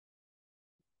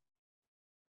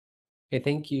Hey,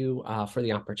 thank you for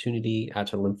the opportunity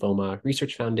to Lymphoma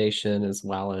Research Foundation, as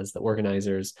well as the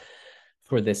organizers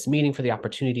for this meeting, for the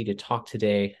opportunity to talk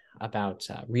today about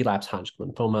relapsed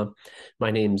Hodgkin lymphoma.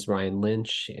 My name is Ryan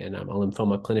Lynch, and I'm a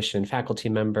lymphoma clinician and faculty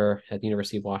member at the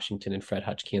University of Washington and Fred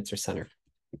Hutch Cancer Center.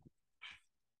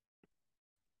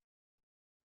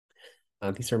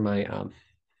 These are my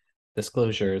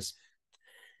disclosures.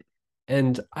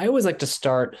 And I always like to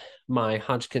start my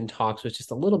Hodgkin talks with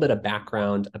just a little bit of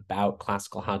background about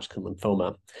classical Hodgkin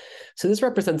lymphoma. So this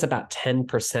represents about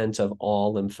 10% of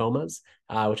all lymphomas,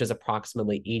 which is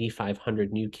approximately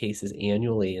 8,500 new cases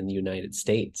annually in the United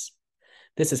States.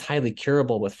 This is highly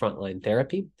curable with frontline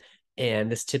therapy, and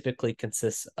this typically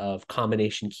consists of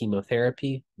combination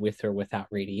chemotherapy with or without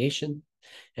radiation.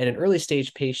 And in early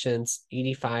stage patients,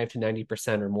 85 to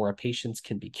 90% or more patients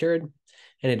can be cured.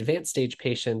 And in advanced stage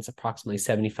patients, approximately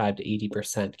 75 to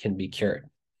 80% can be cured.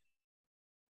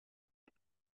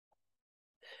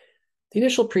 The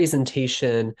initial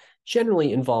presentation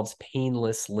generally involves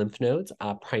painless lymph nodes,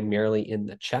 primarily in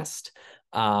the chest.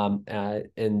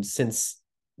 And since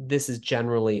this is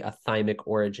generally a thymic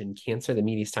origin cancer, the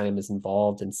mediastinum is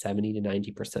involved in 70 to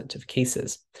 90% of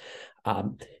cases.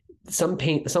 Some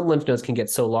lymph nodes can get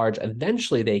so large,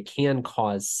 eventually they can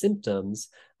cause symptoms,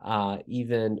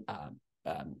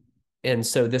 and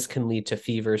so this can lead to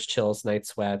fevers, chills, night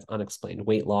sweats, unexplained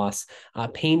weight loss.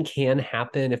 Pain can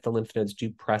happen if the lymph nodes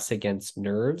do press against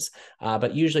nerves,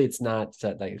 but usually it's not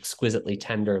like exquisitely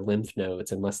tender lymph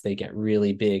nodes unless they get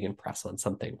really big and press on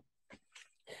something.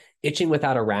 Itching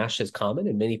without a rash is common,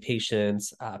 and many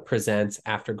patients present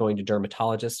after going to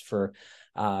dermatologists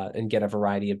and get a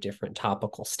variety of different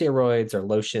topical steroids or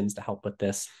lotions to help with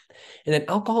this. And then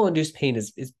alcohol-induced pain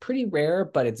is pretty rare,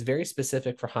 but it's very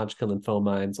specific for Hodgkin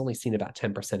lymphoma, and it's only seen about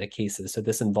 10% of cases. So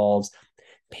this involves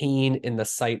pain in the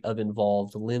site of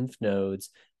involved lymph nodes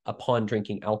upon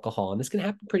drinking alcohol. And this can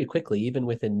happen pretty quickly, even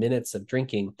within minutes of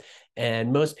drinking.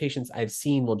 And most patients I've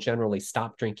seen will generally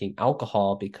stop drinking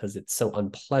alcohol because it's so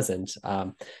unpleasant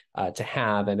to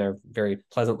have, and are very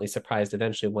pleasantly surprised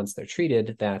eventually once they're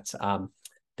treated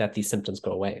that these symptoms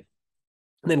go away.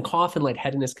 And then cough and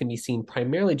lightheadedness can be seen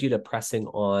primarily due to pressing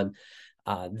on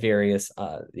various,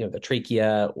 the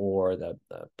trachea or the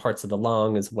parts of the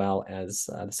lung, as well as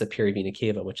the superior vena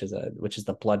cava, which is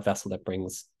the blood vessel that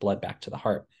brings blood back to the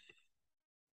heart.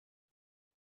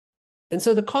 And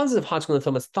so the causes of Hodgkin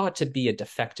lymphoma is thought to be a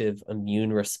defective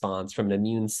immune response from an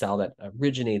immune cell that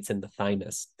originates in the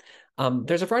thymus.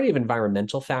 There's a variety of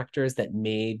environmental factors that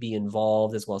may be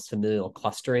involved, as well as familial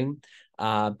clustering,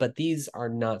 but these are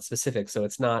not specific. So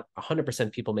it's not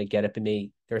 100% people may get it, but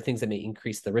there are things that may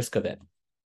increase the risk of it.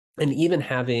 And even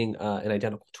having an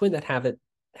identical twin that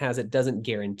has it doesn't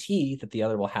guarantee that the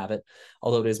other will have it,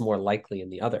 although it is more likely in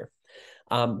the other.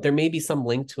 There may be some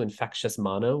link to infectious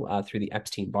mono through the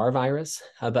Epstein-Barr virus,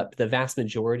 but the vast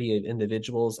majority of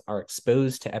individuals are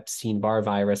exposed to Epstein-Barr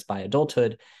virus by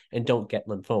adulthood and don't get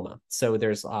lymphoma. So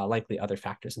there's likely other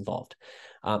factors involved.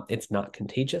 It's not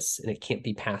contagious, and it can't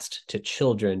be passed to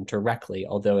children directly,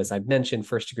 although, as I've mentioned,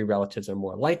 first-degree relatives are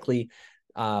more likely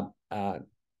to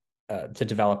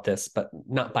develop this, but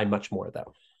not by much more,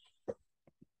 though.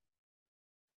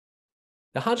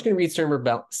 The Hodgkin-Reed-Sternberg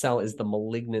cell is the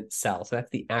malignant cell. So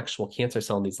that's the actual cancer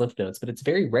cell in these lymph nodes, but it's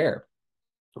very rare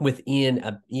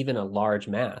within even a large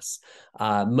mass.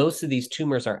 Most of these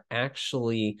tumors are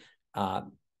actually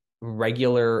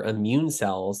regular immune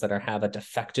cells that have a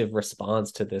defective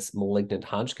response to this malignant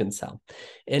Hodgkin cell.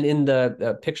 And in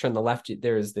the picture on the left,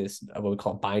 there's this what we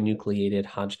call binucleated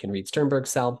Hodgkin-Reed-Sternberg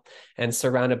cell, and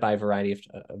surrounded by a variety of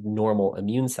normal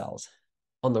immune cells.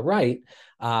 On the right,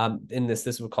 in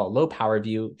this we call low power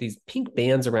view, these pink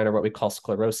bands around are what we call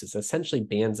sclerosis, essentially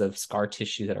bands of scar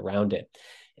tissue that are around it.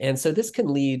 And so this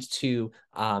can lead to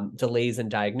delays in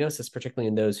diagnosis, particularly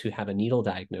in those who have a needle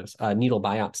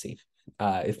biopsy.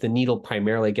 If the needle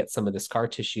primarily gets some of the scar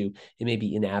tissue, it may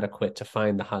be inadequate to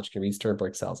find the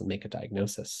Hodgkin-Reed-Sternberg cells and make a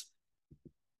diagnosis.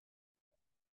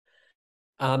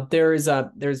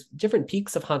 There's different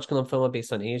peaks of Hodgkin lymphoma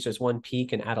based on age. There's one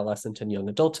peak in adolescent and young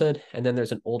adulthood, and then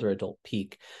there's an older adult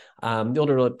peak. The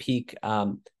older adult peak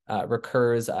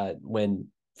recurs when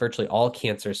virtually all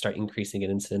cancers start increasing in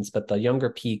incidence, but the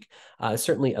younger peak is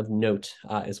certainly of note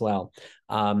as well.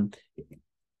 And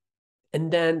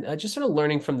then just sort of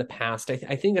learning from the past,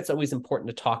 I think it's always important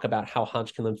to talk about how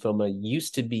Hodgkin lymphoma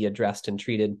used to be addressed and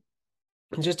treated,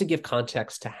 and just to give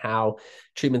context to how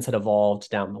treatments had evolved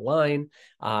down the line,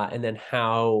 and then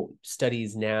how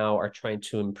studies now are trying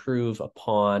to improve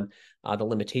upon the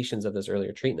limitations of those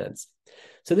earlier treatments.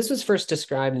 So this was first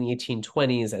described in the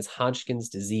 1820s as Hodgkin's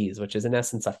disease, which is in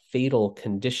essence a fatal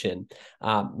condition,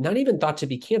 not even thought to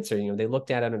be cancer. They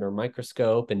looked at it under a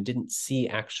microscope and didn't see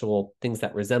actual things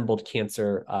that resembled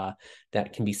cancer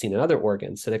that can be seen in other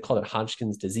organs. So they called it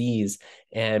Hodgkin's disease.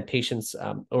 And patients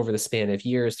over the span of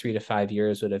years, 3 to 5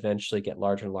 years, would eventually get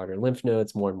larger and larger lymph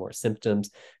nodes, more and more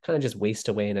symptoms, kind of just waste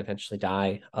away and eventually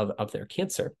die of their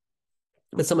cancer.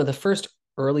 But some of the first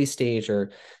early stage or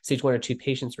stage 1 or 2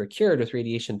 patients were cured with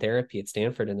radiation therapy at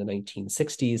Stanford in the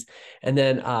 1960s. And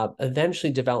then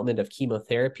eventually development of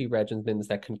chemotherapy regimens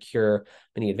that can cure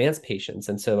many advanced patients.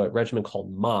 And so a regimen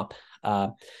called MOP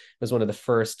was one of the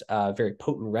first very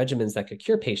potent regimens that could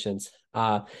cure patients.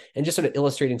 And just sort of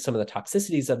illustrating some of the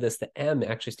toxicities of this, the M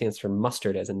actually stands for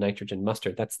mustard, as in nitrogen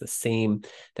mustard. That's the same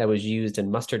that was used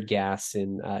in mustard gas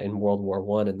in World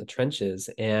War I in the trenches.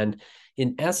 And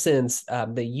in essence,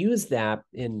 they used that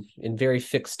in very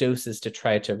fixed doses to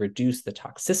try to reduce the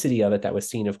toxicity of it that was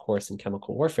seen, of course, in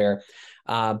chemical warfare.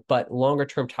 But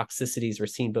longer-term toxicities were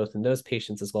seen both in those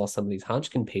patients as well as some of these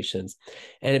Hodgkin patients.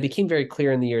 And it became very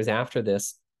clear in the years after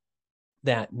this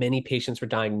that many patients were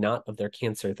dying not of their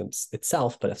cancer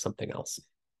itself, but of something else.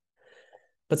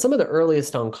 But some of the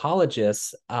earliest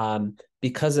oncologists,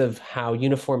 because of how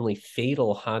uniformly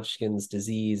fatal Hodgkin's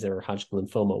disease or Hodgkin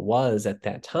lymphoma was at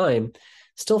that time,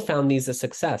 still found these a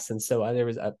success. And so there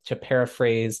was, to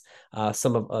paraphrase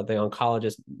some of the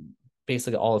oncologists,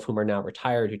 basically all of whom are now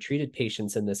retired, who treated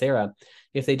patients in this era,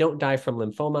 if they don't die from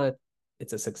lymphoma,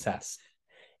 it's a success.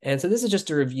 And so this is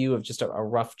just a review of just a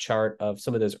rough chart of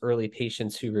some of those early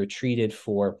patients who were treated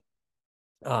for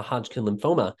Hodgkin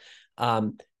lymphoma.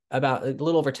 About a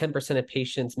little over 10% of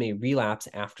patients may relapse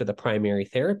after the primary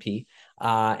therapy.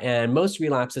 And most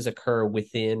relapses occur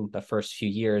within the first few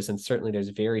years. And certainly there's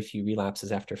very few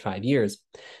relapses after 5 years.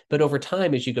 But over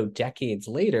time, as you go decades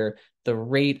later, the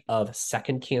rate of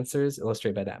second cancers,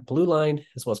 illustrated by that blue line,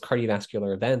 as well as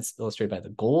cardiovascular events, illustrated by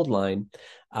the gold line,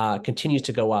 continues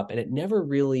to go up. And it never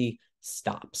really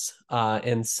stops.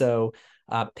 And so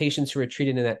patients who are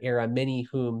treated in that era, many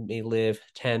whom may live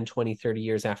 10, 20, 30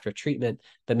 years after treatment,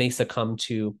 but may succumb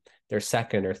to their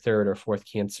second or third or fourth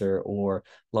cancer or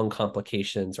lung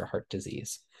complications or heart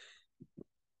disease.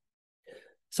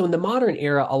 So in the modern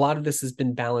era, a lot of this has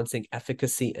been balancing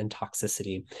efficacy and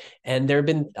toxicity. And there have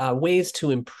been ways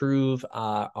to improve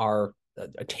our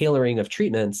tailoring of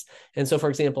treatments. And so, for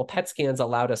example, PET scans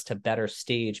allowed us to better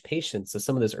stage patients. So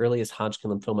some of those earliest Hodgkin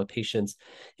lymphoma patients,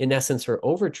 in essence, were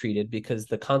overtreated because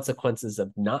the consequences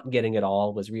of not getting it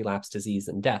all was relapse, disease,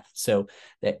 and death. So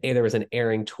there was an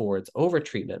erring towards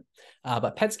overtreatment.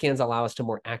 But PET scans allow us to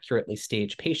more accurately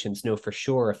stage patients, know for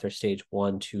sure if they're stage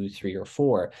 1, 2, 3, or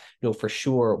 4, know for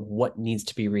sure what needs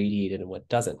to be radiated and what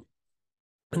doesn't.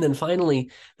 And then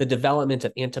finally, the development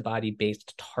of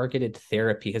antibody-based targeted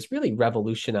therapy has really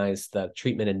revolutionized the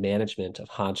treatment and management of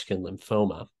Hodgkin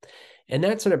lymphoma. And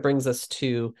that sort of brings us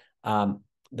to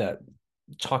the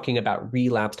talking about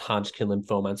relapsed Hodgkin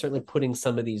lymphoma, and certainly putting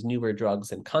some of these newer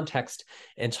drugs in context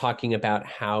and talking about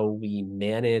how we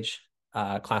manage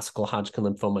classical Hodgkin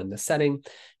lymphoma in the setting,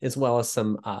 as well as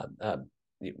some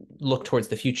look towards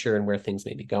the future and where things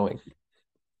may be going.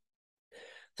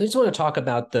 So I just want to talk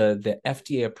about the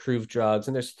FDA-approved drugs.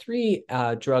 And there's 3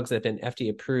 drugs that have been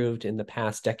FDA-approved in the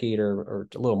past decade or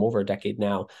a little over a decade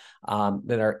now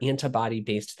that are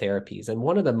antibody-based therapies. And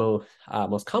one of the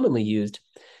most commonly used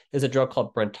is a drug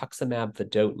called brentuximab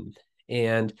vedotin.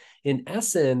 And in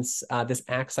essence, this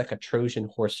acts like a Trojan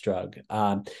horse drug.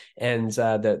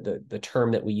 The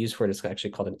term that we use for it is actually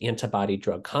called an antibody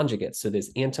drug conjugate. So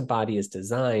this antibody is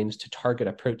designed to target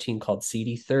a protein called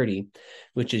CD30,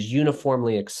 which is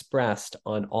uniformly expressed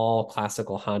on all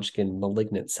classical Hodgkin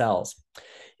malignant cells.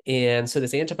 And so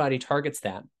this antibody targets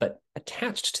that, but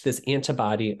attached to this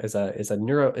antibody is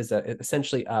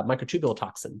essentially a microtubule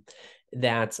toxin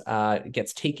that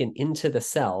gets taken into the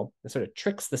cell and sort of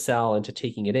tricks the cell into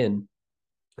taking it in. And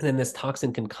then this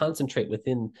toxin can concentrate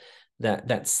within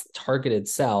that targeted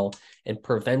cell and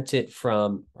prevent it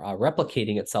from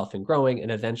replicating itself and growing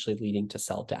and eventually leading to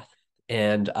cell death.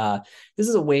 And this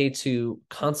is a way to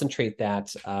concentrate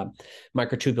that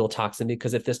microtubule toxin,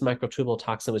 because if this microtubule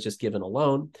toxin was just given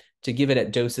alone, to give it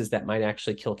at doses that might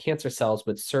actually kill cancer cells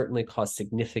would certainly cause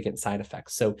significant side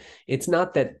effects. So it's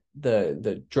not that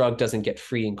the drug doesn't get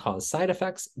free and cause side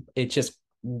effects.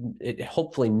 It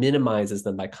hopefully minimizes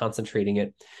them by concentrating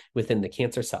it within the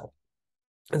cancer cell.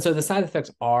 And so the side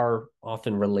effects are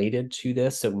often related to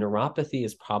this. So neuropathy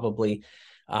is probably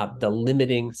the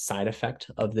limiting side effect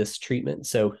of this treatment.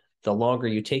 So the longer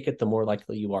you take it, the more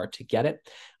likely you are to get it.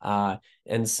 And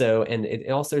it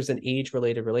also, there's an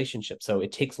age-related relationship. So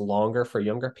it takes longer for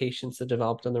younger patients to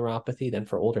develop the neuropathy than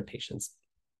for older patients.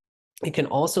 It can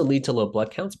also lead to low blood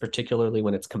counts, particularly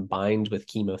when it's combined with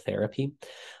chemotherapy.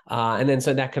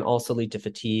 So that can also lead to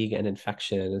fatigue and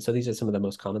infection. And so these are some of the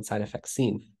most common side effects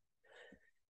seen.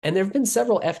 And there have been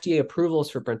several FDA approvals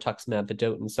for brentuximab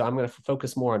vedotin. So I'm going to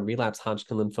focus more on relapsed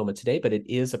Hodgkin lymphoma today, but it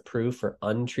is approved for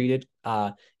untreated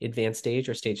advanced stage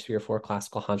or stage 3 or 4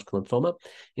 classical Hodgkin lymphoma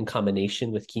in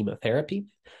combination with chemotherapy.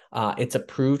 It's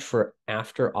approved for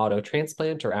after auto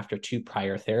transplant or after 2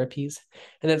 prior therapies.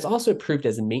 And then it's also approved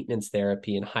as a maintenance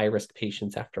therapy in high-risk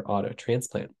patients after auto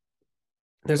transplant.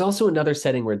 There's also another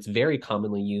setting where it's very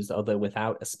commonly used, although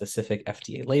without a specific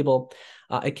FDA label.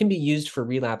 It can be used for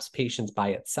relapsed patients by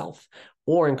itself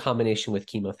or in combination with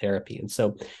chemotherapy. And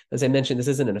so, as I mentioned, this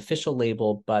isn't an official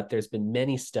label, but there's been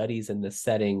many studies in this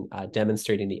setting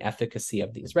demonstrating the efficacy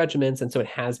of these regimens. And so it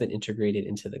has been integrated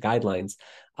into the guidelines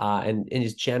and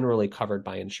is generally covered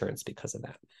by insurance because of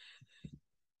that.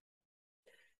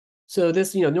 So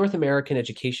this, North American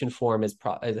Education Forum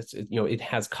it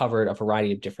has covered a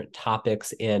variety of different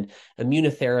topics, and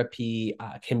immunotherapy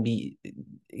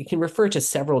can refer to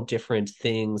several different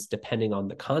things depending on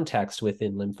the context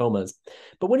within lymphomas.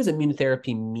 But what does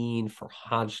immunotherapy mean for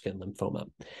Hodgkin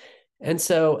lymphoma? And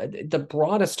so the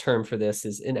broadest term for this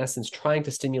is, in essence, trying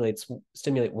to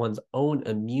stimulate one's own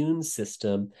immune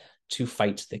system to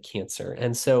fight the cancer.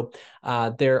 And so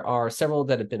there are several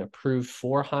that have been approved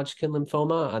for Hodgkin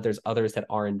lymphoma. There's others that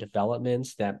are in development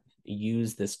that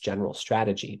use this general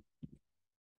strategy.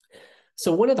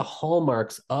 So one of the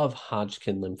hallmarks of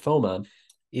Hodgkin lymphoma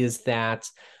is that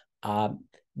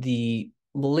the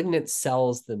malignant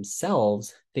cells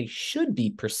themselves, they should be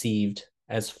perceived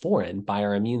as foreign by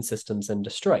our immune systems and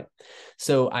destroyed.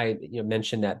 So I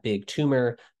mentioned that big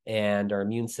tumor, and our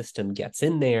immune system gets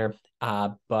in there,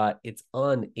 but it's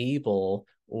unable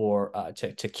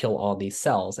to kill all these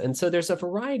cells. And so there's a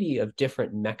variety of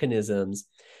different mechanisms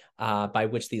by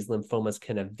which these lymphomas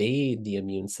can evade the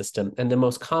immune system. And the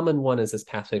most common one is this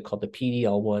pathway called the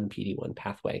PD-L1, PD-1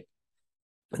 pathway.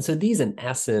 And so these, in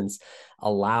essence,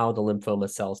 allow the lymphoma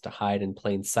cells to hide in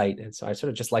plain sight. And so I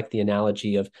sort of just like the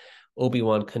analogy of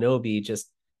Obi-Wan Kenobi just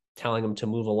telling him to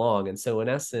move along. And so in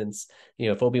essence,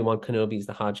 if Obi-Wan Kenobi is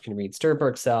the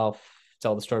Hodgkin-Reed-Sternberg cell,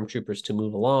 tell the stormtroopers to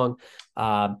move along.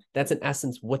 That's in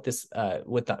essence what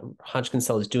the Hodgkin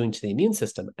cell is doing to the immune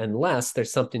system, unless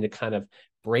there's something to kind of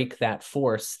break that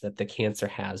force that the cancer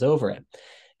has over it.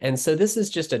 And so this is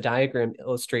just a diagram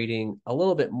illustrating a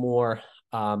little bit more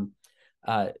of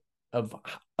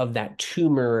that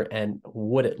tumor and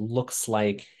what it looks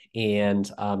like and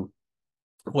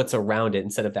what's around it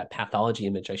instead of that pathology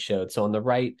image I showed. So on the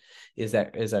right is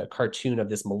a cartoon of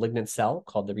this malignant cell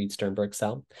called the Reed-Sternberg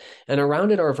cell. And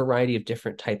around it are a variety of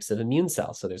different types of immune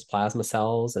cells. So there's plasma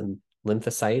cells and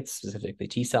lymphocytes, specifically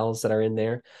T cells that are in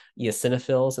there,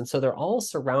 eosinophils. And so they're all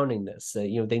surrounding this.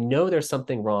 They know there's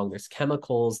something wrong. There's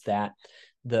chemicals that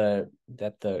the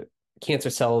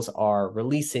cancer cells are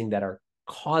releasing that are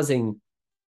causing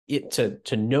it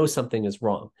to know something is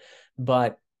wrong.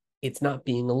 But it's not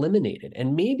being eliminated.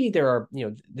 And maybe there are,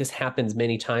 this happens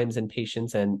many times in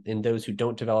patients, and in those who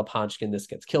don't develop Hodgkin, this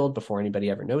gets killed before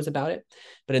anybody ever knows about it.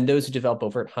 But in those who develop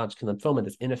overt Hodgkin lymphoma,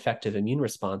 this ineffective immune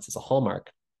response is a hallmark.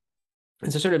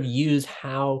 And so sort of use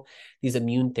how these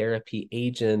immune therapy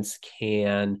agents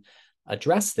can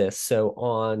address this. So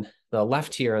on the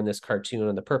left here on this cartoon,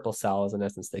 on the purple cell is in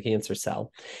essence the cancer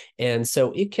cell. And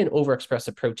so it can overexpress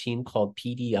a protein called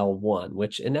PD-L1,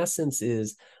 which in essence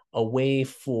is a way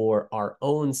for our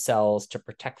own cells to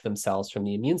protect themselves from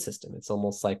the immune system. It's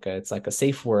almost like it's like a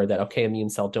safe word that, okay, immune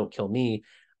cell, don't kill me,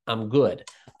 I'm good.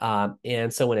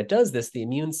 And so when it does this, the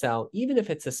immune cell, even if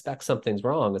it suspects something's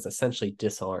wrong, is essentially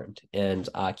disarmed and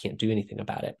can't do anything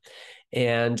about it.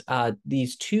 And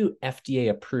these 2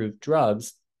 FDA-approved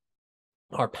drugs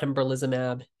are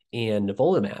pembrolizumab and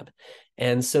nivolumab.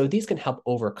 And so these can help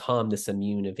overcome this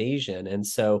immune evasion. And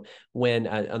so when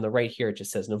on the right here, it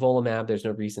just says nivolumab, there's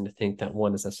no reason to think that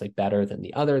one is necessarily better than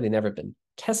the other. They've never been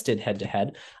tested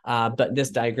head-to-head, but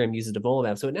this diagram uses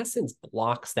nivolumab. So in essence,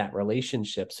 blocks that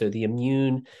relationship. So the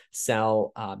immune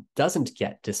cell doesn't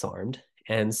get disarmed.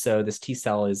 And so this T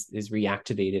cell is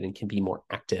reactivated and can be more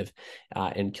active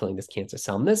in killing this cancer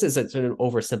cell. And this is a sort of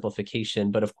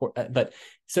oversimplification, but of course, but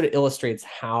sort of illustrates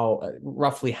how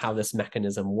roughly how this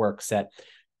mechanism works at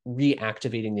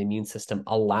reactivating the immune system,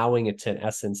 allowing it to, in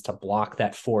essence, to block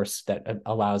that force that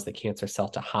allows the cancer cell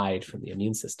to hide from the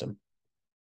immune system.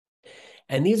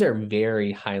 And these are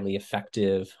very highly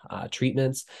effective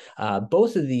treatments.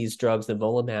 Both of these drugs,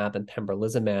 nivolumab and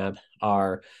pembrolizumab,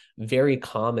 are very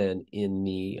common in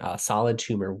the solid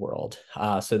tumor world.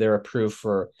 So they're approved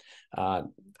for, I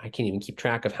can't even keep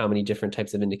track of how many different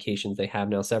types of indications they have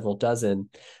now, several dozen.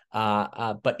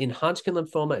 But in Hodgkin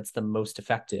lymphoma, it's the most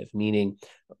effective, meaning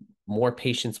more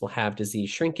patients will have disease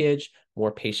shrinkage,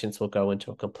 more patients will go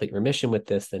into a complete remission with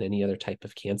this than any other type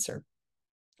of cancer.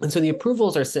 And so the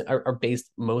approvals are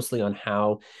based mostly on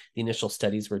how the initial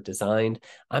studies were designed.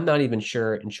 I'm not even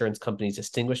sure insurance companies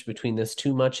distinguish between this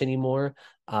too much anymore.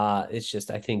 It's just,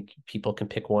 I think people can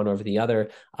pick one over the other.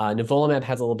 Nivolumab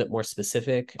has a little bit more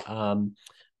specific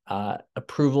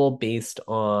approval based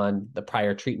on the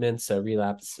prior treatment, so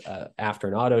relapse after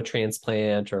an auto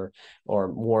transplant or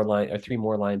three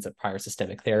more lines of prior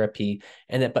systemic therapy,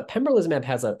 but pembrolizumab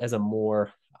has a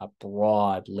more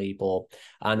broad label,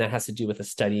 and that has to do with a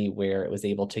study where it was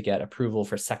able to get approval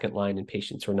for second line in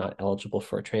patients who are not eligible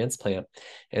for a transplant,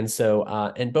 and so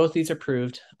and both these are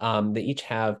approved. They each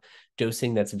have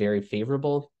dosing that's very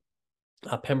favorable.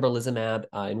 Pembrolizumab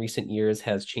in recent years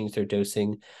has changed their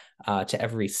dosing to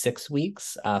every 6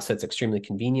 weeks, so it's extremely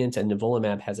convenient. And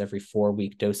nivolumab has every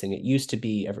 4-week dosing. It used to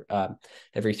be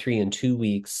every 3 and 2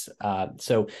 weeks.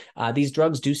 So these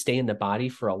drugs do stay in the body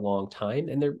for a long time,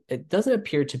 and it doesn't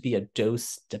appear to be a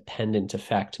dose-dependent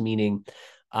effect, meaning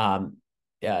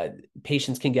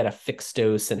patients can get a fixed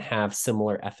dose and have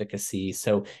similar efficacy.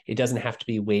 So it doesn't have to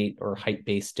be weight or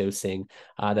height-based dosing.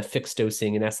 The fixed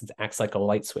dosing, in essence, acts like a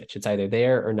light switch. It's either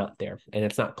there or not there. And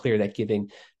it's not clear that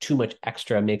giving too much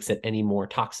extra makes it any more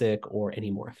toxic or any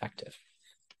more effective.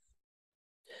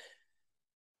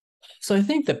 So I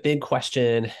think the big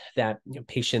question that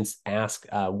patients ask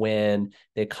when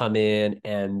they come in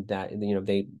and that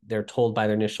they're told by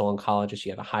their initial oncologist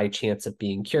you have a high chance of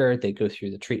being cured, they go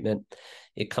through the treatment,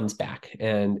 it comes back,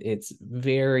 and it's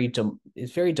very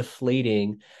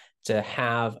deflating to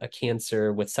have a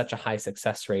cancer with such a high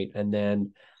success rate, and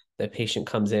then the patient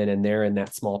comes in and they're in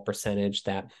that small percentage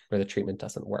where the treatment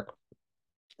doesn't work.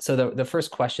 So the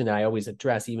first question that I always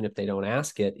address, even if they don't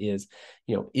ask it, is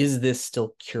this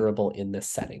still curable in this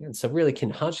setting? And so really,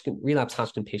 can relapsed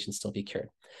Hodgkin patients still be cured?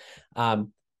 The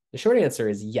short answer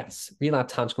is yes.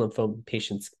 Relapsed Hodgkin lymphoma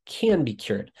patients can be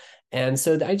cured. And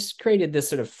so I just created this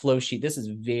sort of flow sheet. This is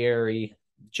very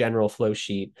general flow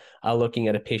sheet looking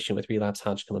at a patient with relapsed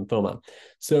Hodgkin lymphoma.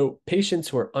 So patients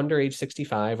who are under age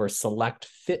 65 or select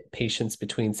fit patients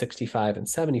between 65 and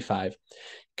 75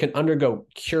 can undergo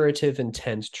curative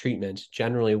intent treatment,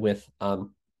 generally with a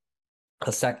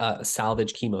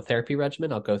salvage chemotherapy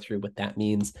regimen. I'll go through what that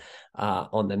means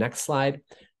on the next slide.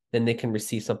 Then they can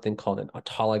receive something called an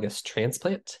autologous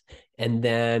transplant. And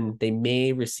then they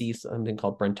may receive something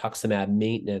called brentuximab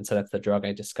maintenance. So that's the drug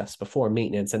I discussed before,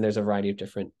 maintenance. And there's a variety of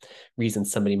different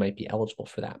reasons somebody might be eligible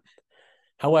for that.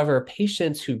 However,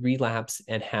 patients who relapse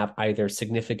and have either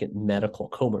significant medical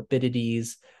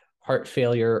comorbidities, heart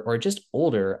failure, or just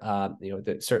older,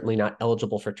 they're certainly not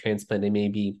eligible for transplant. They may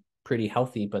be pretty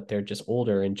healthy, but they're just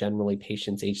older. And generally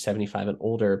patients age 75 and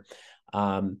older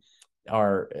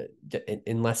are,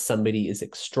 unless somebody is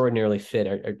extraordinarily fit,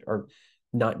 are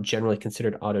not generally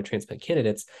considered auto transplant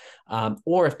candidates.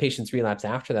 Or if patients relapse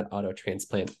after that auto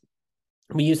transplant,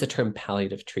 we use the term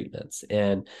palliative treatments.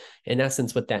 And in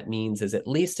essence, what that means is, at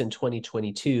least in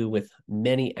 2022, with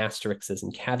many asterisks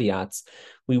and caveats,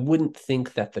 we wouldn't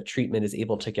think that the treatment is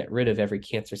able to get rid of every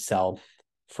cancer cell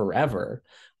forever.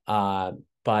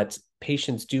 But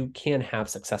patients can have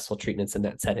successful treatments in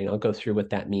that setting. I'll go through what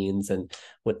that means and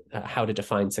how to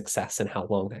define success and how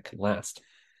long that can last.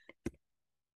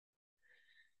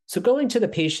 So going to the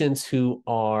patients who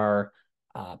are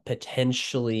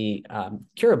potentially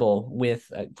curable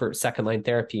for second-line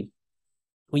therapy,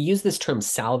 we use this term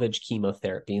salvage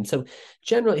chemotherapy. And so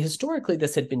generally, historically,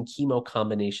 this had been chemo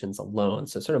combinations alone,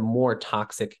 so sort of more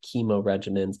toxic chemo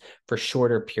regimens for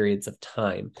shorter periods of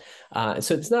time.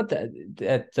 So it's not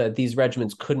that these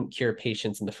regimens couldn't cure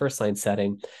patients in the first-line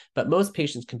setting, but most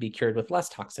patients can be cured with less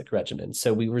toxic regimens.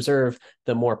 So we reserve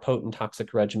the more potent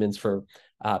toxic regimens for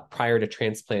prior to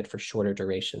transplant for shorter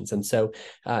durations. And so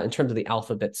in terms of the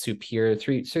alphabet soup here,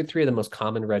 three of the most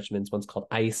common regimens, one's called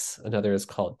ICE, another is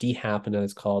called DHAP, another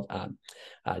is called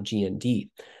GND.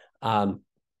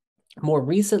 More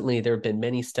recently, there have been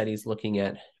many studies looking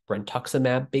at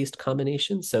brentuximab-based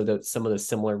combinations, so some of the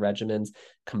similar regimens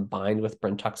combined with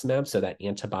brentuximab, so that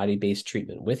antibody-based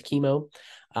treatment with chemo,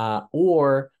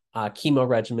 or chemo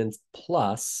regimens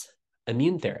plus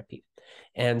immune therapy.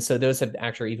 And so those have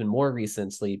actually even more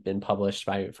recently been published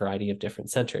by a variety of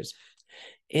different centers.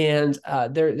 And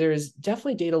there's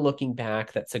definitely data looking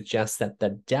back that suggests that the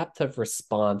depth of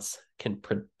response can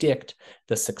predict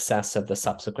the success of the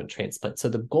subsequent transplant. So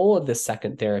the goal of this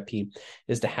second therapy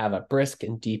is to have a brisk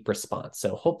and deep response.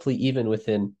 So hopefully even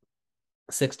within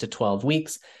 6 to 12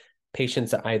 weeks,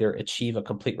 patients that either achieve a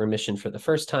complete remission for the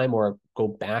first time or go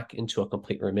back into a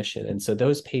complete remission. And so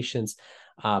those patients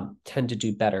tend to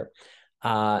do better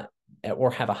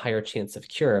or have a higher chance of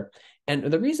cure. And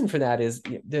the reason for that is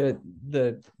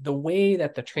the way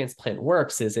that the transplant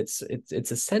works is it's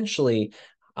essentially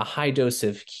a high dose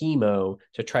of chemo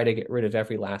to try to get rid of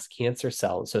every last cancer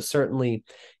cell. And so certainly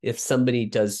if somebody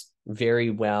does very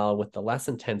well with the less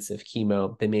intensive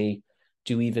chemo, they may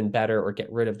do even better or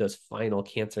get rid of those final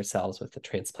cancer cells with the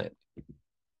transplant.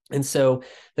 And so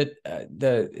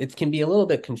it can be a little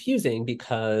bit confusing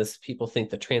because people think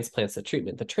the transplant's the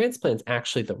treatment. The transplant's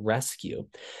actually the rescue.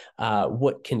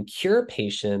 What can cure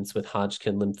patients with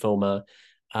Hodgkin lymphoma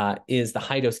is the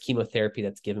high-dose chemotherapy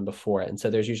that's given before it. And so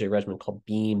there's usually a regimen called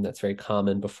BEAM that's very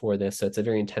common before this. So it's a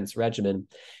very intense regimen.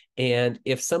 And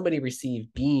if somebody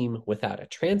received BEAM without a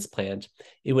transplant,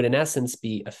 it would in essence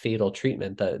be a fatal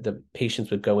treatment. The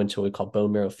patients would go into what we call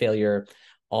bone marrow failure.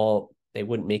 They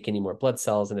wouldn't make any more blood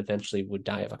cells and eventually would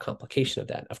die of a complication of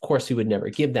that. Of course, we would never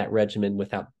give that regimen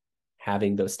without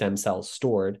having those stem cells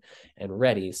stored and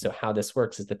ready. So how this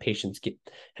works is the patients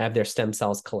have their stem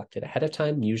cells collected ahead of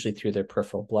time, usually through their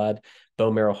peripheral blood.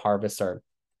 Bone marrow harvests are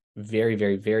very,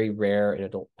 very, very rare in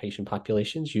adult patient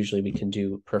populations. Usually we can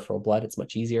do peripheral blood. It's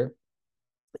much easier.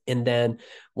 And then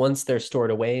once they're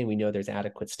stored away and we know there's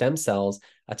adequate stem cells,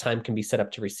 a time can be set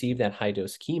up to receive that high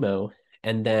dose chemo.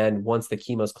 And then once the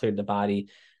chemo's cleared the body,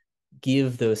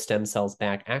 give those stem cells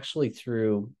back actually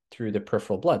through the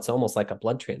peripheral blood. So almost like a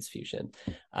blood transfusion,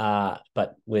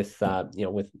 but with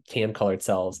tan colored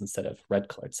cells instead of red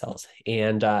colored cells.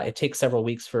 And it takes several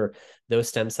weeks for those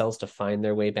stem cells to find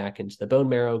their way back into the bone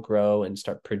marrow, grow, and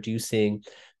start producing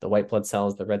the white blood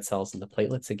cells, the red cells, and the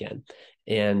platelets again.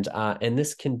 And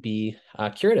this can be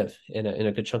curative in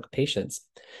a good chunk of patients.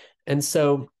 And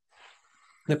so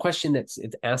the question that's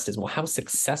asked is, well, how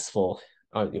successful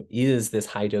is this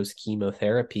high-dose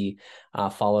chemotherapy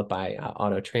followed by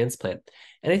auto transplant?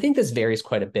 And I think this varies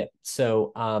quite a bit.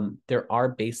 So there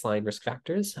are baseline risk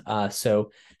factors.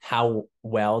 So how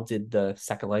well did the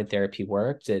second-line therapy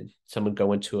work? Did someone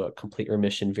go into a complete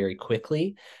remission very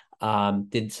quickly?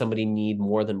 Did somebody need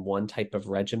more than one type of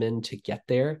regimen to get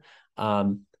there?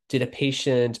 Did a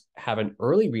patient have an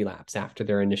early relapse after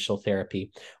their initial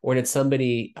therapy? Or was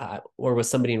somebody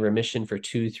in remission for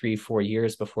 2, 3, 4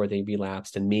 years before they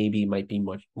relapsed and maybe might be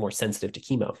much more sensitive to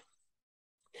chemo?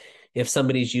 If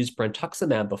somebody's used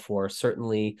brentuximab before,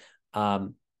 certainly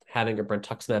having a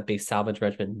brentuximab-based salvage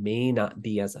regimen may not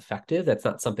be as effective. That's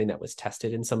not something that was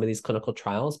tested in some of these clinical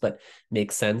trials, but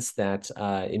makes sense that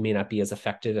it may not be as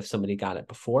effective if somebody got it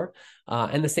before.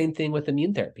 And the same thing with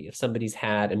immune therapy. If somebody's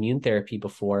had immune therapy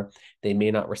before, they may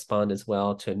not respond as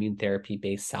well to immune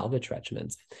therapy-based salvage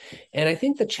regimens. And I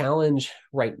think the challenge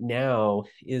right now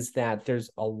is that there's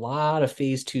a lot of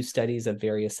phase 2 studies of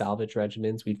various salvage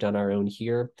regimens. We've done our own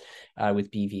here with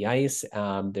BV-ICE.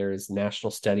 There's a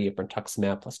national study of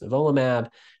brentuximab plus nivolumab,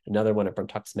 another one of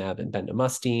brentuximab and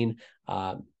bendamustine.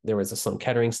 There was a Sloan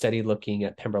Kettering study looking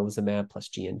at pembrolizumab plus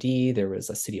GND. There was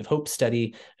a City of Hope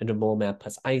study, and nivolumab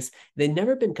plus ICE. They've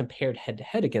never been compared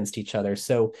head-to-head against each other.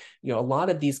 So, a lot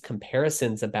of these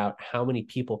comparisons about how many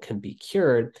people can be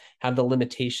cured have the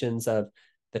limitations of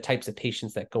the types of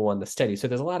patients that go on the study. So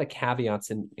there's a lot of caveats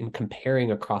in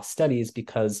comparing across studies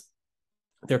because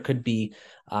there could be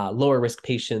lower risk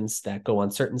patients that go on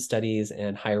certain studies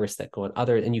and higher risk that go on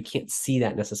other, and you can't see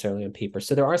that necessarily on paper.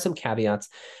 So there are some caveats.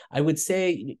 I would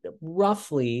say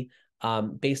roughly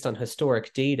based on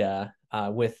historic data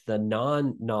with the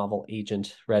non-novel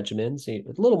agent regimens, a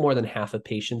little more than half of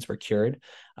patients were cured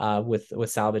with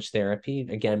salvage therapy.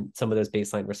 Again, some of those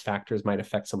baseline risk factors might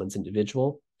affect someone's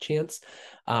individual chance.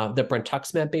 The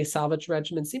brentuximab-based salvage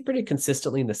regimens seem pretty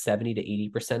consistently in the 70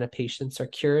 to 80% of patients are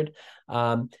cured.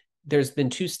 There's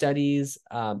been 2 studies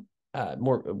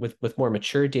with more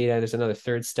mature data. There's another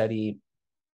third study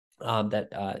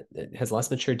that has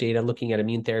less mature data looking at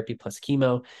immune therapy plus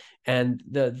chemo, and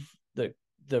the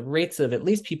rates of at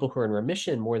least people who are in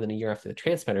remission more than a year after the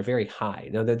transplant are very high.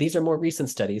 Now, these are more recent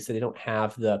studies, so they don't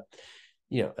have the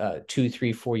 2,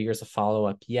 3, 4 years of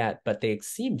follow-up yet, but they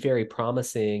seem very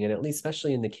promising, and at least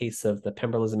especially in the case of the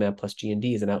pembrolizumab plus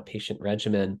GND as an outpatient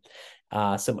regimen,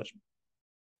 so much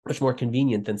more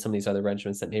convenient than some of these other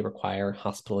regimens that may require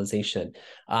hospitalization.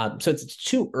 So it's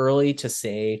too early to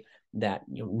say that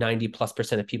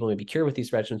 90+% of people may be cured with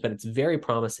these regimens, but it's very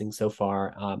promising so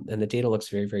far, and the data looks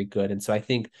very, very good. And so I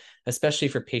think, especially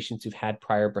for patients who've had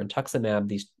prior brentuximab,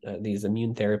 these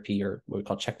immune therapy, or what we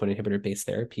call checkpoint inhibitor-based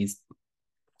therapies,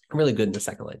 are really good in the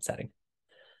second-line setting.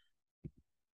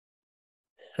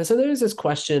 And so there's this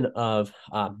question of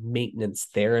maintenance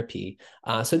therapy.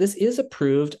 So this is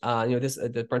approved.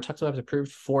 The brentuximab is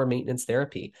approved for maintenance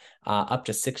therapy, up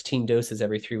to 16 doses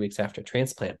every 3 weeks after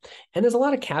transplant. And there's a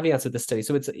lot of caveats with this study.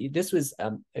 So this was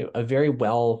a very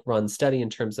well-run study in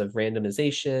terms of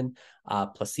randomization,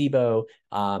 placebo,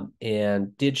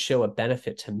 and did show a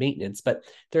benefit to maintenance. But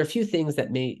there are a few things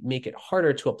that may make it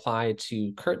harder to apply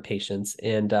to current patients.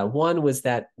 And one was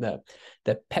that the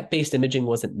PET-based imaging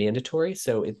wasn't mandatory.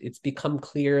 So it's become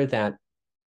clear that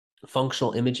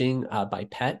functional imaging by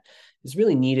PET is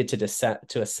really needed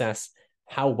to assess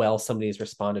how well somebody has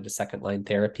responded to second-line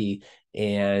therapy,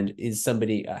 and is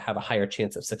somebody have a higher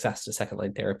chance of success to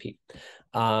second-line therapy.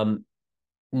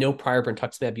 No prior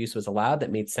brentuximab use was allowed.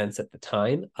 That made sense at the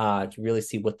time to really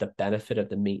see what the benefit of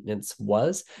the maintenance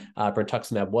was.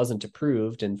 Brentuximab wasn't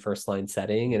approved in first-line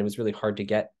setting, and it was really hard to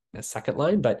get a second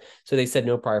line, but so they said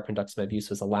no prior brentuximab use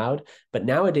was allowed. But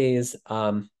nowadays,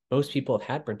 most people have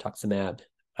had brentuximab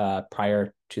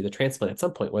prior to the transplant at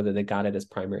some point, whether they got it as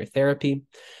primary therapy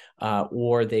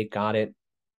or they got it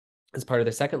as part of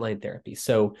their second line therapy.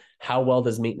 So how well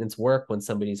does maintenance work when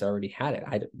somebody's already had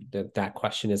it? That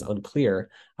question is unclear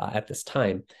at this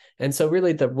time. And so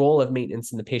really the role of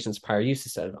maintenance in the patient's prior use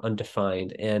is sort of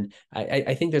undefined. And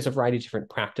I think there's a variety of different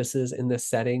practices in this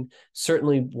setting.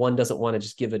 Certainly one doesn't want to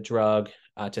just give a drug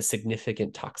to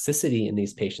significant toxicity in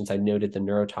these patients. I noted the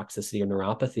neurotoxicity or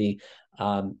neuropathy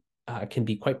can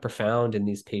be quite profound in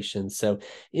these patients. So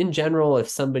in general, if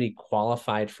somebody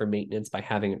qualified for maintenance by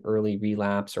having an early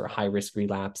relapse or a high-risk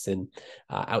relapse in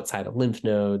outside of lymph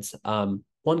nodes,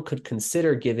 one could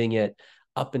consider giving it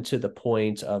up into the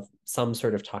point of some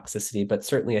sort of toxicity, but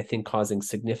certainly I think causing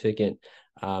significant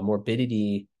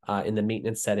morbidity in the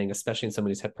maintenance setting, especially in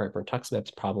somebody who's had prior brentuximab,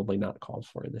 is probably not called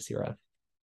for in this era.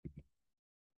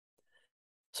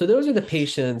 So those are the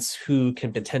patients who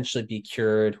can potentially be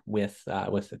cured with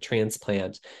a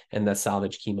transplant and the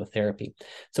salvage chemotherapy.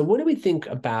 So what do we think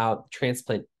about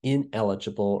transplant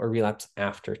ineligible or relapse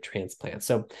after transplant?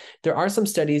 So there are some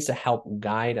studies to help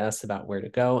guide us about where to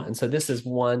go. And so this is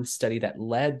one study that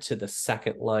led to the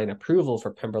second line approval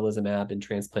for pembrolizumab in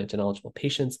transplant ineligible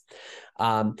patients.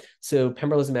 So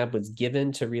pembrolizumab was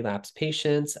given to relapse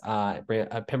patients.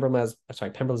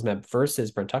 Pembrolizumab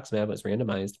versus brentuximab was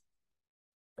randomized.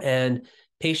 And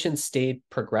patients stayed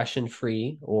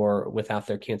progression-free or without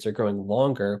their cancer growing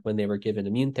longer when they were given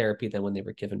immune therapy than when they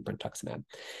were given brentuximab.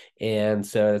 And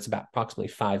so it's about approximately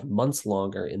 5 months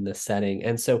longer in this setting.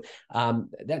 And so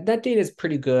that data is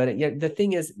pretty good. And yet the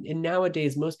thing is,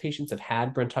 nowadays, most patients have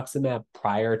had brentuximab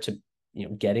prior to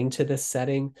getting to this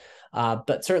setting.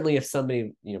 But certainly if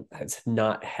somebody has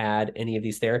not had any of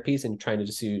these therapies and trying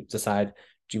to decide,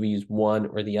 do we use one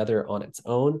or the other on its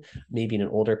own, maybe in an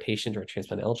older patient or a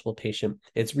transplant eligible patient,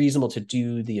 it's reasonable to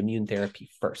do the immune therapy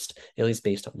first, at least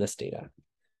based on this data.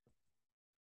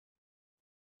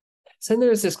 So then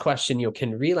there's this question,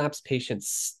 can relapse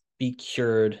patients be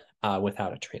cured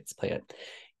without a transplant?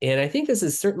 And I think this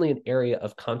is certainly an area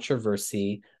of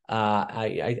controversy.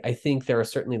 I think there are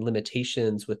certainly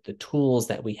limitations with the tools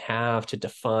that we have to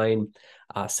define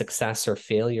success or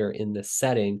failure in this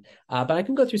setting. But I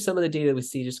can go through some of the data we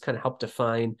see, just kind of help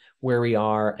define where we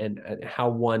are and how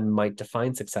one might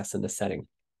define success in this setting.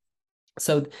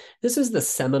 So this is the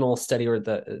seminal study, or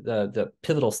the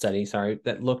pivotal study, sorry,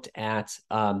 that looked at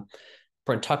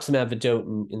brentuximab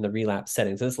vedotin in the relapse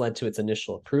settings. This led to its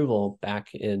initial approval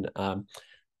back in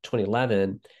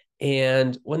 2011.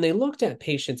 And when they looked at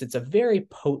patients, it's a very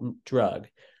potent drug,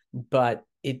 but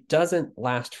it doesn't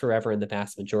last forever in the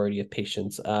vast majority of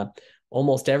patients.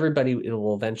 Almost everybody, it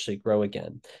will eventually grow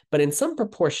again. But in some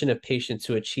proportion of patients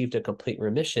who achieved a complete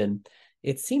remission,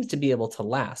 it seems to be able to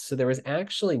last. So there was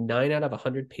actually 9 out of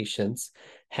 100 patients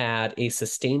had a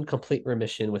sustained complete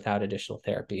remission without additional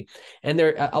therapy. And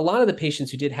a lot of the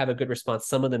patients who did have a good response,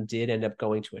 some of them did end up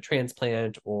going to a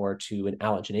transplant or to an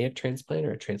allogeneic transplant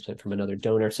or a transplant from another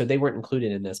donor. So they weren't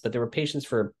included in this, but there were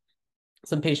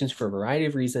some patients for a variety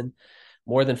of reasons,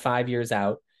 more than 5 years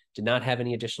out, did not have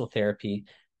any additional therapy,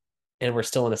 and were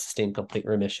still in a sustained complete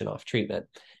remission off treatment.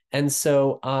 And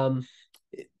so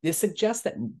this suggests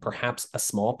that perhaps a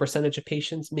small percentage of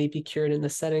patients may be cured in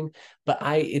this setting, but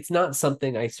it's not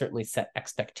something I certainly set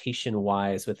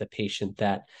expectation-wise with a patient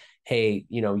that, hey,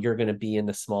 you're going to be in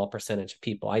the small percentage of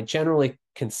people. I generally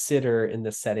consider in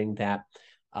this setting that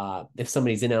if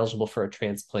somebody's ineligible for a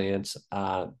transplant,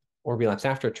 or relapse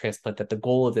after a transplant, that the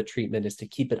goal of the treatment is to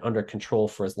keep it under control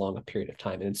for as long a period of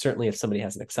time. And certainly if somebody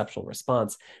has an exceptional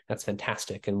response, that's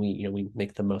fantastic. And we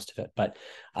make the most of it. But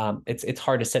it's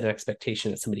hard to set an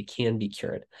expectation that somebody can be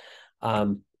cured.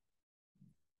 With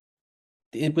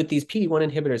these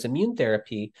PD-1 inhibitors, immune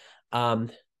therapy, I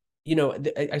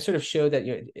sort of showed that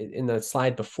in the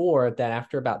slide before that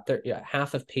after about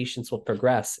half of patients will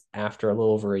progress after a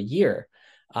little over a year.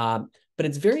 But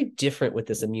it's very different with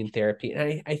this immune therapy.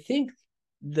 And I think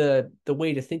the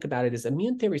way to think about it is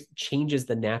immune therapy changes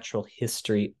the natural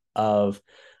history of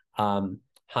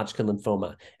Hodgkin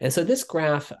lymphoma. And so this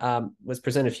graph was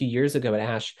presented a few years ago at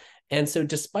ASH. And so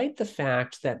despite the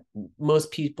fact that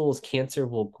most people's cancer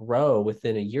will grow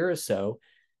within a year or so,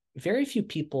 very few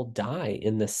people die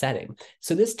in this setting.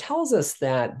 So this tells us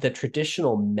that the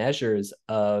traditional measures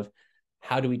of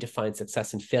how do we define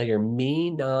success and failure may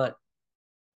not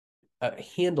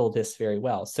handle this very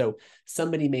well. So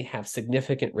somebody may have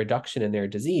significant reduction in their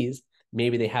disease.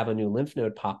 Maybe they have a new lymph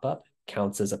node pop up,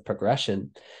 counts as a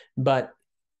progression. But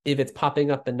if it's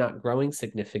popping up and not growing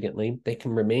significantly, they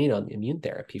can remain on immune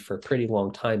therapy for a pretty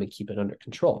long time and keep it under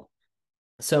control.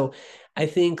 So I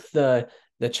think the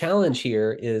challenge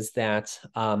here is that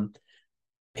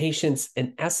patients,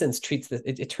 in essence, treats this,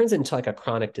 it turns into like a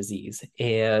chronic disease.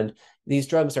 And these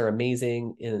drugs are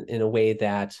amazing in a way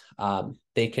that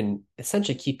they can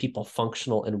essentially keep people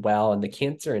functional and well. And the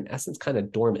cancer, in essence, kind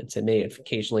of dormant. It may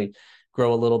occasionally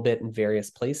grow a little bit in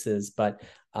various places, but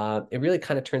it really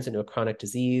kind of turns into a chronic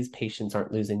disease. Patients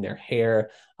aren't losing their hair.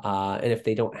 And if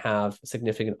they don't have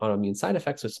significant autoimmune side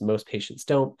effects, which most patients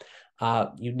don't,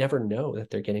 you never know that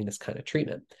they're getting this kind of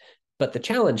treatment. But the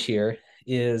challenge here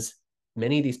is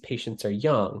many of these patients are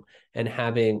young, and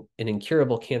having an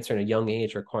incurable cancer in a young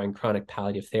age requiring chronic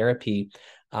palliative therapy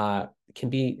can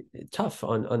be tough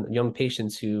on young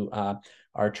patients who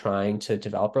are trying to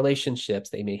develop relationships.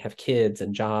 They may have kids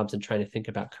and jobs and trying to think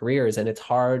about careers. And it's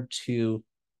hard to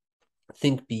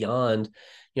think beyond,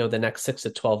 the next 6 to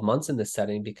 12 months in this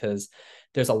setting because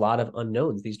there's a lot of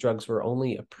unknowns. These drugs were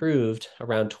only approved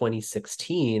around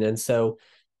 2016. And so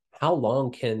how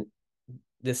long can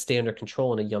this stay under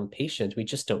control in a young patient? We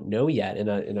just don't know yet in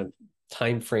a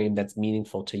time frame that's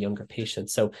meaningful to younger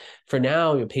patients. So for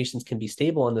now, patients can be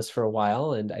stable on this for a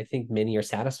while, and I think many are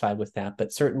satisfied with that.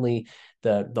 But certainly,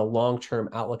 the long-term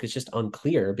outlook is just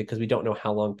unclear because we don't know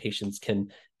how long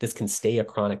this can stay a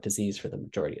chronic disease for the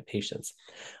majority of patients.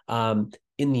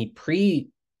 In the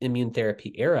pre-immune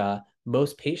therapy era,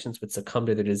 most patients would succumb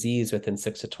to their disease within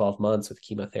 6 to 12 months with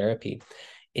chemotherapy,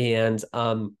 and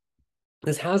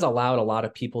this has allowed a lot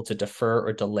of people to defer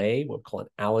or delay what we call an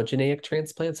allogeneic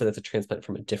transplant. So that's a transplant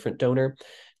from a different donor.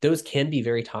 Those can be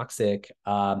very toxic,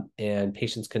 and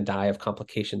patients can die of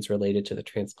complications related to the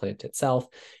transplant itself.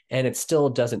 And it still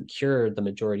doesn't cure the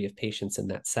majority of patients in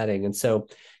that setting. And so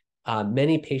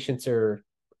many patients are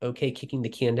okay kicking the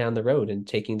can down the road and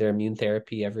taking their immune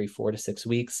therapy every 4 to 6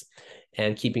 weeks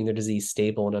and keeping their disease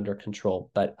stable and under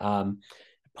control. But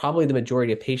probably the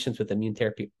majority of patients with immune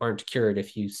therapy aren't cured.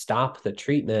 If you stop the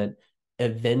treatment,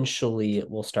 eventually it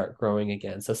will start growing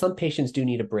again. So some patients do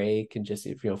need a break and just,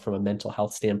 from a mental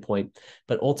health standpoint,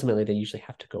 but ultimately they usually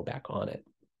have to go back on it.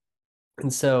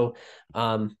 And so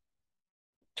in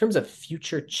terms of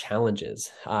future challenges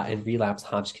in relapsed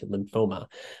Hodgkin lymphoma,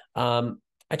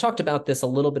 I talked about this a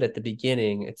little bit at the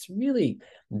beginning. It's really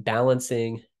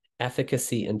balancing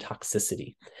efficacy and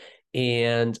toxicity.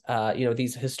 And,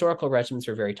 these historical regimens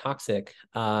are very toxic,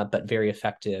 but very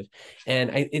effective. And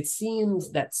it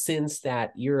seems that since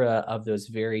that era of those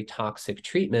very toxic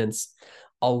treatments,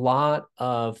 a lot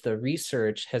of the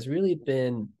research has really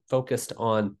been focused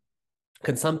on,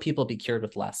 can some people be cured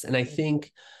with less? And I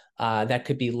think that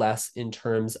could be less in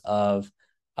terms of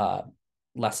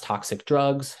less toxic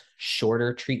drugs,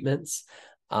 shorter treatments,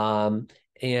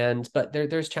 but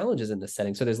there's challenges in this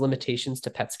setting. So there's limitations to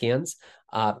PET scans.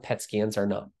 PET scans are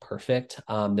not perfect.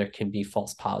 There can be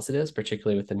false positives,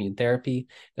 particularly with immune therapy.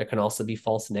 There can also be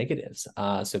false negatives.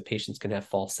 So patients can have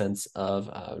false sense of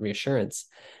reassurance.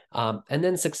 And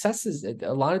then successes,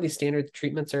 a lot of these standard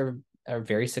treatments are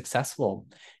very successful.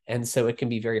 And so it can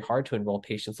be very hard to enroll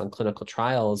patients on clinical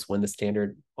trials when the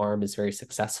standard arm is very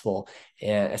successful,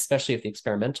 and especially if the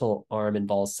experimental arm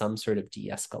involves some sort of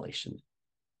de-escalation.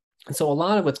 And so a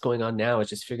lot of what's going on now is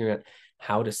just figuring out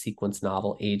how to sequence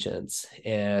novel agents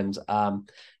and how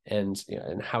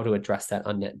to address that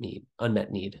unmet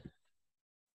need.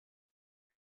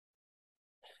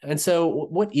 And so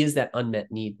what is that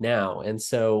unmet need now? And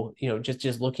so,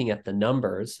 just looking at the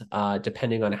numbers,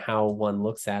 depending on how one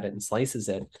looks at it and slices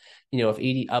it,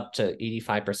 if up to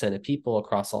 85% of people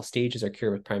across all stages are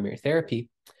cured with primary therapy,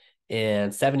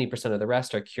 and 70% of the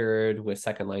rest are cured with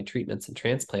second-line treatments and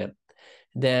transplant,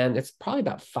 then it's probably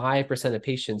about 5% of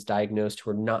patients diagnosed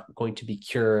who are not going to be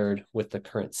cured with the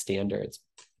current standards.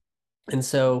 And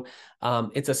so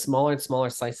it's a smaller and smaller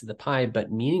slice of the pie,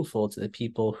 but meaningful to the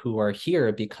people who are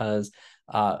here, because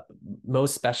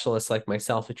most specialists like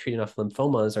myself who treat enough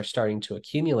lymphomas are starting to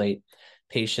accumulate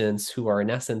patients who are in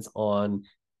essence on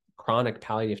chronic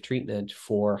palliative treatment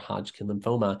for Hodgkin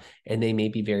lymphoma, and they may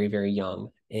be very, very young.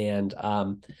 And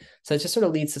so it just sort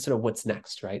of leads to sort of what's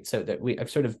next, right? So that I've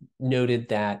sort of noted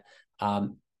that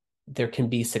there can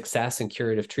be success in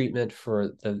curative treatment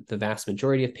for the vast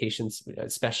majority of patients,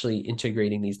 especially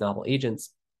integrating these novel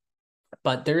agents.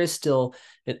 But there is still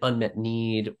an unmet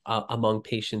need among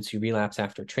patients who relapse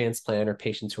after transplant or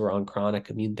patients who are on chronic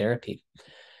immune therapy.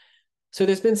 So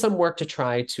there's been some work to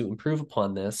try to improve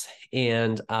upon this,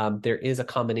 and there is a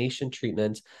combination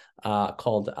treatment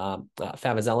called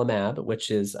favezelimab, which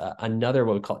is another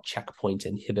what we call checkpoint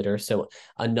inhibitor. So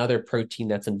another protein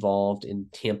that's involved in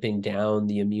tamping down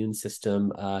the immune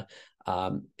system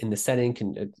in the setting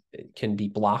can be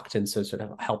blocked, and so sort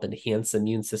of help enhance the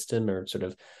immune system or sort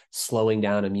of slowing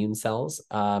down immune cells,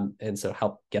 and so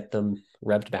help get them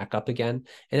revved back up again.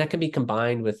 And that can be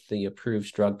combined with the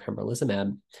approved drug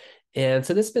pembrolizumab. And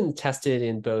so this has been tested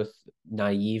in both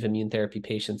naive immune therapy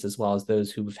patients as well as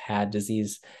those who've had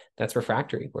disease that's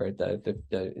refractory, where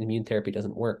the immune therapy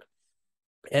doesn't work.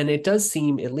 And it does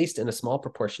seem, at least in a small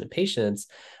proportion of patients,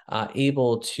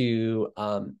 able to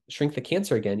shrink the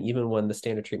cancer again, even when the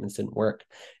standard treatments didn't work.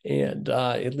 And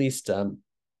at least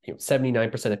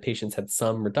 79% of patients had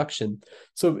some reduction.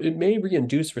 So it may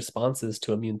reinduce responses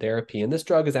to immune therapy. And this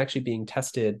drug is actually being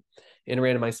tested in a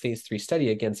randomized phase 3 study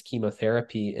against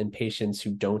chemotherapy in patients who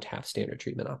don't have standard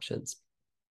treatment options.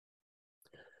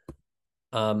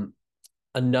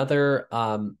 Another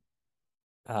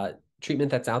treatment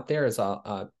that's out there is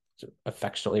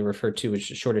affectionately referred to as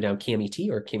shorter down CAM-ET,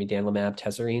 or camidanlimab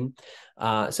tesirine.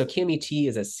 So CAM-ET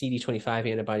is a CD25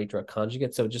 antibody drug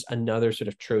conjugate, so just another sort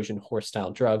of Trojan horse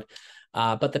style drug.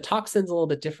 But the toxin's a little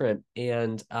bit different,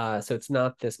 and so it's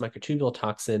not this microtubule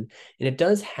toxin, and it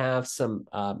does have some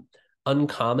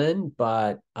uncommon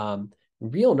but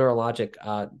real neurologic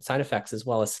side effects, as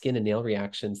well as skin and nail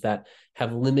reactions that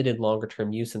have limited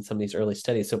longer-term use in some of these early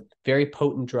studies. So very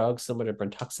potent drugs similar to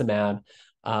brentuximab,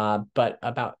 but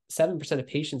about 7% of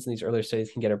patients in these earlier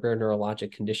studies can get a rare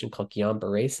neurologic condition called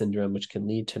Guillain-Barré syndrome, which can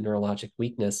lead to neurologic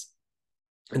weakness.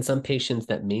 And some patients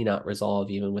that may not resolve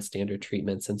even with standard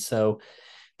treatments. And so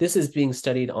this is being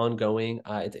studied ongoing.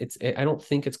 I don't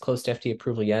think it's close to FDA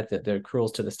approval yet. That the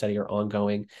accruals to the study are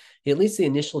ongoing. At least the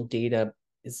initial data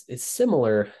is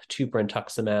similar to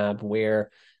brentuximab, where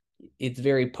it's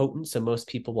very potent, so most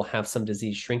people will have some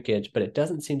disease shrinkage, but it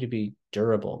doesn't seem to be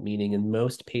durable, meaning in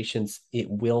most patients, it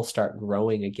will start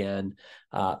growing again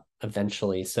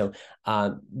eventually. So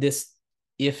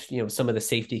if some of the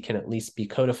safety can at least be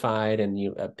codified,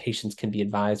 and patients can be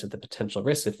advised of the potential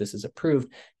risks if this is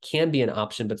approved, can be an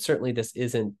option. But certainly this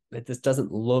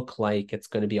doesn't look like it's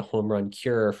going to be a home run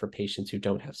cure for patients who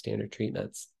don't have standard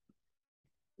treatments.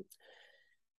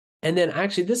 And then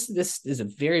actually this is a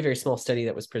very, very small study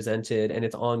that was presented, and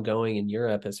it's ongoing in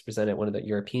Europe. It's presented at one of the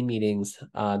European meetings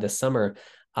this summer.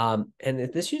 And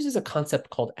this uses a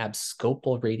concept called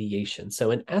abscopal radiation.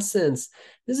 So in essence,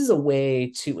 this is a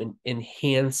way to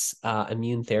enhance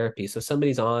immune therapy. So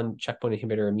somebody's on checkpoint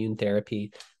inhibitor immune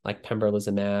therapy like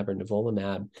pembrolizumab or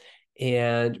nivolumab,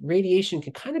 and radiation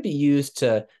can kind of be used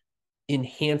to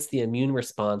enhance the immune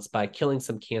response by killing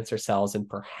some cancer cells and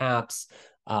perhaps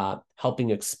helping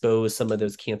expose some of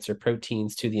those cancer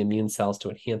proteins to the immune cells to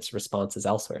enhance responses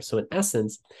elsewhere. So in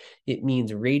essence, it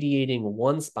means radiating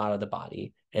one spot of the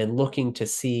body and looking to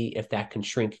see if that can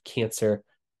shrink cancer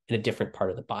in a different part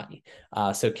of the body.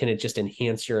 So can it just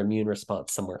enhance your immune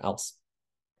response somewhere else?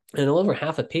 And over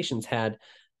half of patients had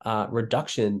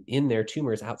reduction in their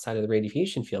tumors outside of the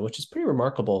radiation field, which is pretty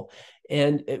remarkable.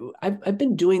 And I've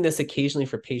been doing this occasionally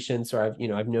for patients, or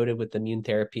I've noted with immune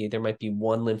therapy, there might be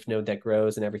one lymph node that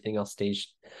grows and everything else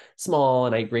stays small,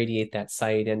 and I radiate that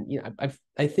site. And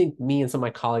I think me and some of my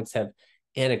colleagues have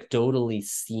anecdotally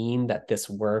seen that this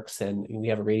works, and we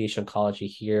have a radiation oncology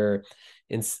here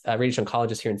radiation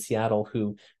oncologist here in Seattle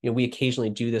who we occasionally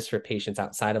do this for patients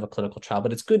outside of a clinical trial.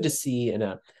 But it's good to see in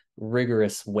a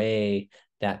rigorous way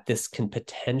that this can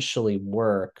potentially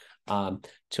work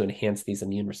to enhance these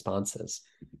immune responses.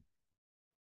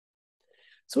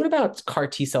 So what about CAR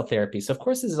T-cell therapy? So of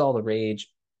course, this is all the rage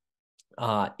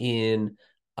in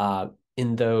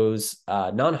in those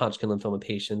non-Hodgkin lymphoma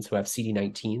patients who have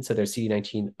CD19. So there's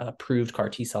CD19 approved CAR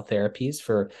T cell therapies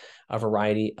for a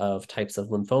variety of types of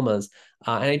lymphomas.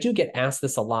 And I do get asked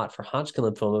this a lot for Hodgkin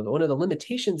lymphoma, but one of the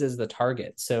limitations is the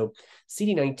target. So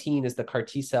CD19 is the CAR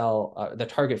T cell, the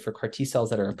target for CAR T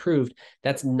cells that are approved.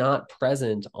 That's not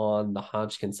present on the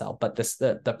Hodgkin cell, but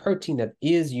the protein that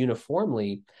is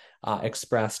uniformly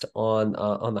expressed on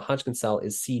the Hodgkin cell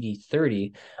is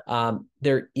CD30.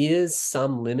 There is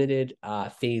some limited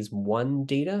phase 1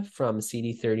 data from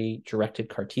CD30 directed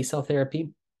CAR T cell therapy.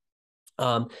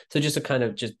 So just to kind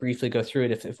of just briefly go through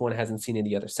it, if one hasn't seen any of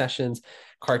the other sessions,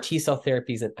 CAR T cell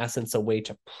therapy is in essence a way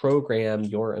to program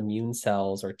your immune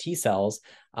cells or T cells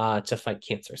to fight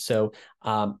cancer. So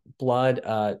blood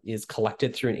is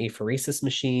collected through an apheresis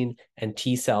machine and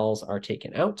T cells are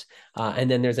taken out.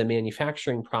 And then there's a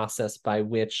manufacturing process by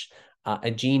which a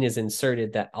gene is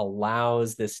inserted that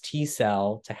allows this T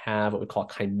cell to have what we call a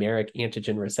chimeric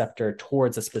antigen receptor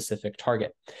towards a specific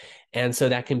target. And so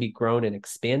that can be grown and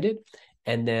expanded.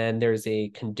 And then there's a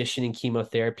conditioning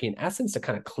chemotherapy, in essence, to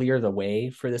kind of clear the way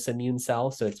for this immune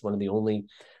cell. So it's one of the only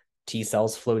T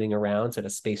cells floating around, so it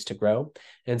has space to grow.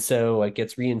 And so it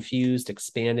gets reinfused,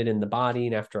 expanded in the body.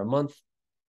 And after a month,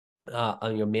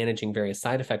 managing various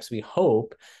side effects, we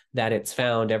hope that it's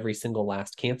found every single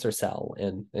last cancer cell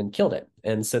and killed it.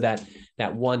 And so that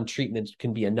one treatment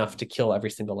can be enough to kill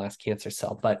every single last cancer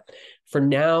cell. But for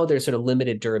now, there's sort of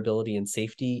limited durability and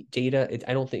safety data.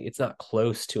 I don't think it's not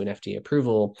close to an FDA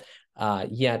approval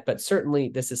yet, but certainly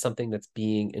this is something that's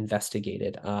being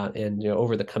investigated. And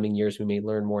over the coming years, we may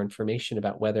learn more information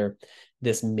about whether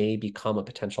this may become a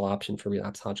potential option for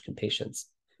relapsed Hodgkin patients.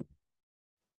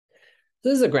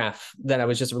 This is a graph that I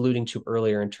was just alluding to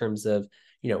earlier in terms of,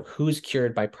 who's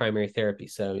cured by primary therapy.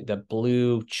 So the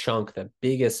blue chunk, the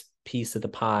biggest piece of the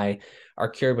pie, are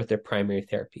cured with their primary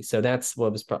therapy. So that's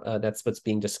what's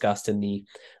being discussed in the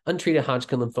untreated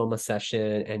Hodgkin lymphoma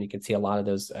session, and you can see a lot of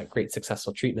those great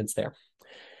successful treatments there.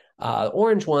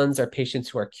 Orange ones are patients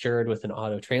who are cured with an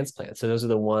auto transplant. So those are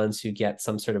the ones who get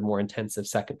some sort of more intensive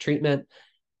second treatment,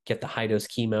 get the high dose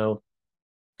chemo,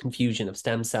 infusion of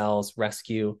stem cells,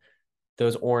 rescue.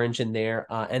 Those orange in there,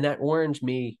 and that orange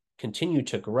may continue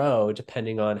to grow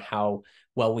depending on how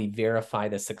well we verify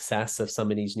the success of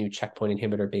some of these new checkpoint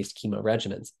inhibitor-based chemo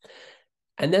regimens.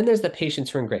 And then there's the patients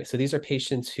who are in gray. So these are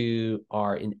patients who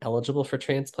are ineligible for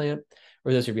transplant,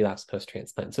 or those who relapse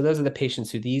post-transplant. So those are the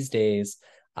patients who these days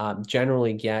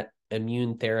generally get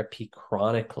immune therapy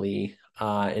chronically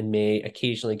and may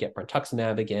occasionally get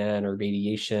brentuximab again or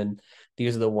radiation.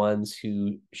 These are the ones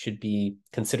who should be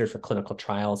considered for clinical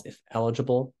trials if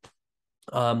eligible.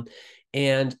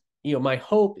 And my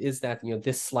hope is that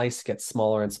this slice gets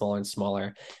smaller and smaller and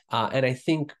smaller. And I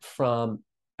think from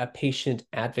a patient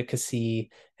advocacy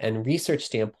and research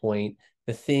standpoint,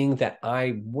 the thing that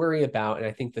I worry about, and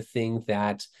I think the thing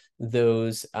that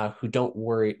those who don't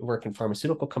work in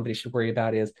pharmaceutical companies should worry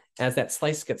about, is as that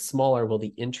slice gets smaller, will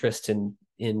the interest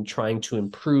in trying to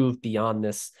improve beyond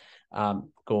this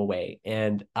go away?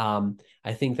 And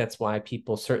I think that's why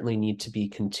people certainly need to be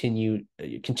continue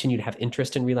to have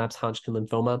interest in relapsed Hodgkin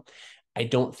lymphoma. I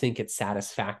don't think it's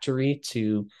satisfactory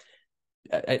to.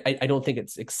 I don't think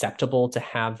it's acceptable to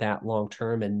have that long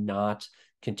term and not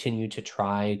continue to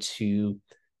try to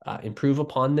improve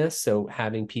upon this. So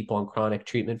having people on chronic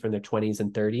treatment from their 20s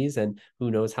and 30s, and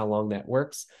who knows how long that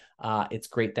works. It's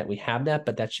great that we have that,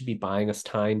 but that should be buying us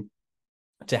time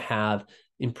to have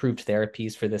improved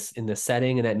therapies for this in this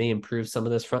setting, and that may improve some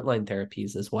of those frontline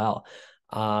therapies as well.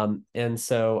 And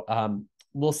so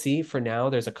we'll see. For now,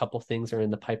 there's a couple things that are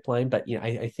in the pipeline, but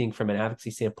I think from an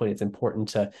advocacy standpoint, it's important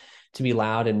to be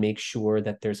loud and make sure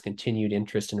that there's continued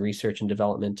interest in research and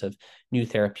development of new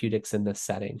therapeutics in this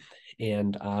setting.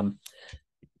 And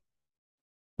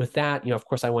with that, of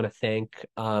course, I want to thank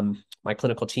my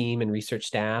clinical team and research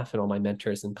staff and all my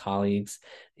mentors and colleagues,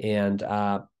 and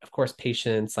of course,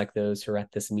 patients like those who are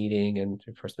at this meeting, and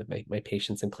of course, my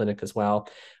patients in clinic as well,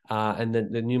 and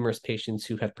the numerous patients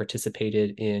who have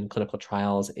participated in clinical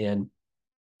trials. And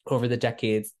over the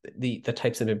decades, the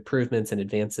types of improvements and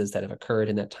advances that have occurred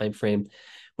in that time frame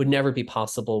would never be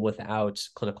possible without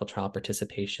clinical trial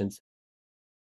participations.